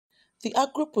The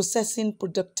Agro-Processing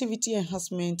Productivity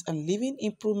Enhancement and Living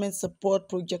Improvement Support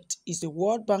Project is a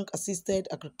World Bank-assisted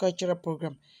agricultural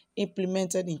program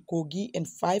implemented in Kogi and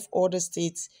 5 other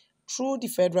states through the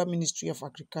Federal Ministry of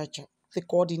Agriculture. The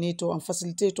coordinator and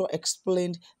facilitator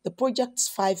explained the project's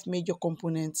 5 major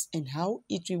components and how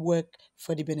it will work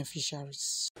for the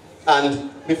beneficiaries. And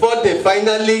before they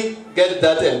finally get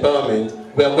that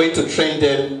empowerment, we are going to train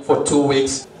them for 2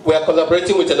 weeks. We are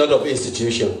collaborating with a lot of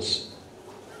institutions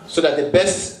so that the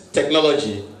best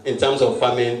technology in terms of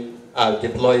farming are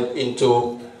deployed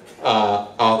into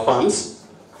our farms.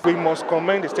 We must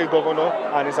commend the state governor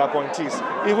and his appointees,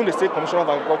 even the state commissioner of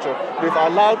agriculture. They've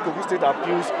allowed Kogi State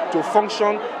Appeals to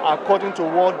function according to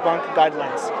World Bank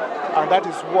guidelines, and that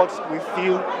is what we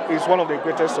feel is one of the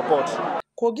greatest supports.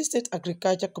 Kogi State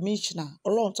Agriculture Commissioner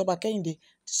Olontoba Kehinde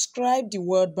described the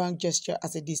World Bank gesture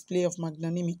as a display of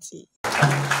magnanimity.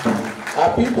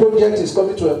 Our big project is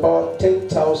coming to empower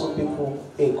 10,000 people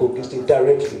in Kogi State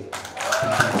directly.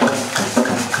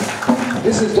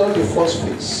 This is just the first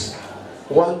phase,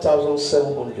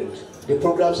 1,700. The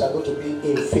programs are going to be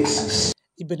in phases.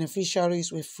 The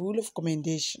beneficiaries were full of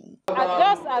commendation.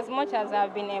 Just as much as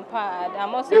I've been empowered,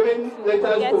 I'm also going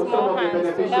to get more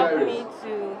hands to help me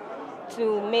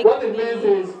to make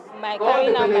my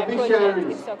carrying out my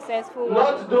project a successful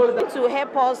one. To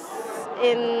help us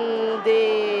in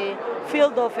the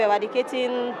field of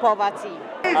eradicating poverty.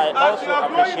 I also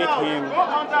appreciate him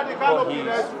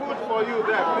for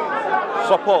his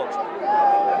support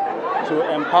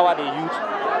to empower the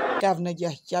youth. Governor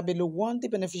Yahya warned the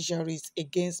beneficiaries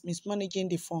against mismanaging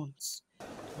the funds.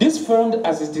 This fund,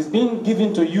 as it is being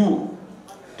given to you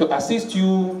to assist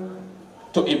you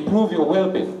to improve your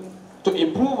well-being, to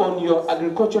improve on your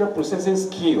agricultural processing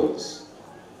skills,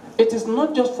 it is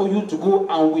not just for you to go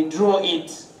and withdraw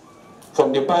it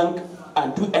from the bank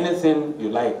and do anything you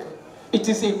like. It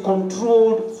is a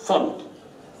controlled fund.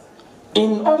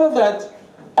 In order that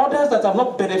others that have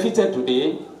not benefited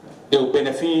today, they will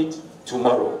benefit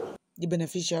tomorrow. The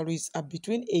beneficiaries are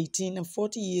between 18 and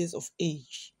 40 years of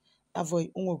age. Avoy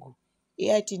Unwogu,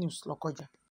 AIT News, Lokoja.